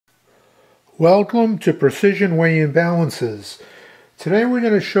Welcome to Precision Weigh-In Balances. Today we're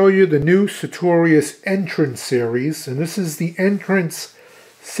going to show you the new Sartorius Entris series, and this is the Entris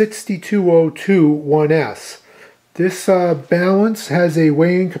 6202 1S. This balance has a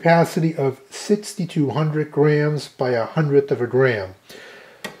weighing capacity of 6,200 grams by 1/100 of a gram.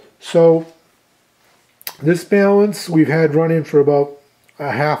 So this balance we've had running for about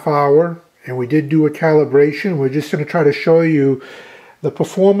a half hour, and we did do a calibration. We're just going to try to show you the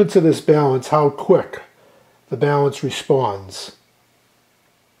performance of this balance, how quick the balance responds.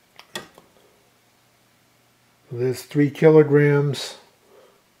 There's 3 kilograms.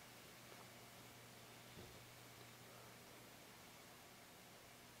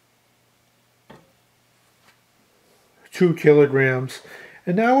 Two kilograms.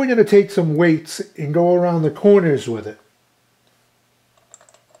 And now we're going to take some weights and go around the corners with it,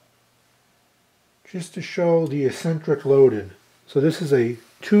 just to show the eccentric loading. So this is a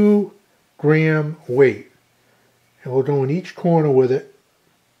 2-gram weight, and we'll go in each corner with it.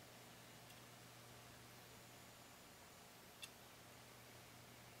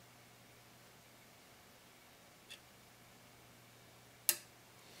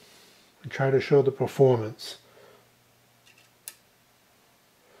 And try to show the performance.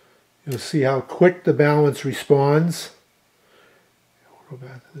 You'll see how quick the balance responds. We'll go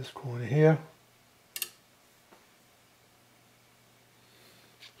back to this corner here.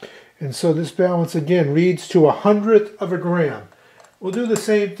 And so this balance again reads to 1/100 of a gram. We'll do the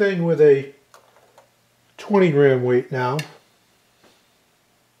same thing with a 20-gram weight now.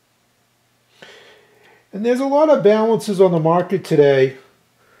 And there's a lot of balances on the market today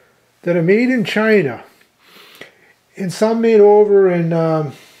that are made in China, and some made over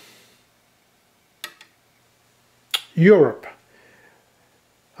in Europe.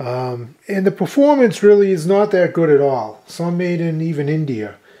 And the performance really is not that good at all. Some made in even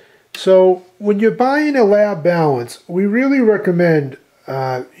India. So when you're buying a lab balance, we really recommend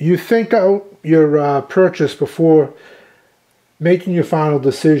you think out your purchase before making your final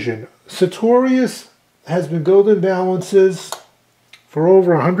decision. Sartorius has been building balances for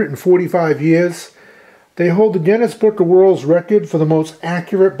over 145 years. They hold the Guinness Book of World Record for the most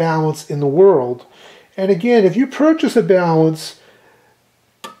accurate balance in the world. And again, if you purchase a balance,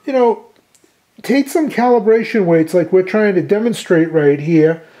 you know, take some calibration weights like we're trying to demonstrate right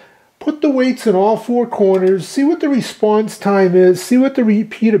here. Put the weights in all 4 corners, see what the response time is, see what the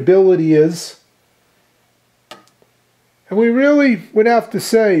repeatability is. And we really would have to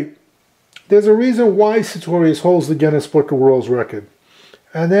say, there's a reason why Sartorius holds the Guinness Book of World Record.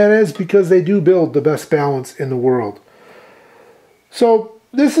 And that is because they do build the best balance in the world. So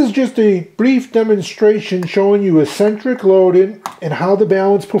this is just a brief demonstration showing you eccentric loading and how the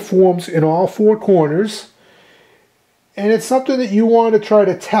balance performs in all 4 corners. And it's something that you want to try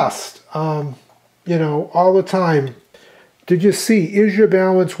to test, you know, all the time to just see, is your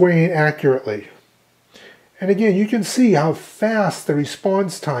balance weighing accurately? And again, you can see how fast the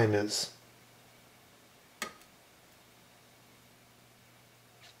response time is.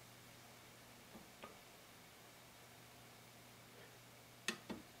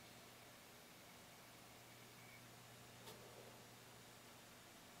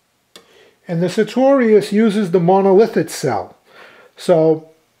 And the Sartorius uses the monolithic cell.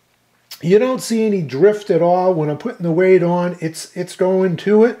 So you don't see any drift at all when I'm putting the weight on. It's going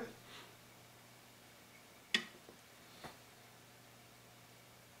to it.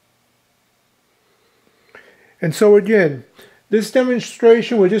 And so again, this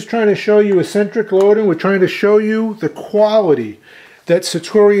demonstration, we're just trying to show you eccentric loading. We're trying to show you the quality that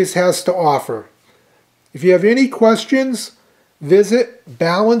Sartorius has to offer. If you have any questions, visit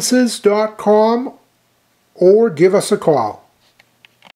balances.com or give us a call.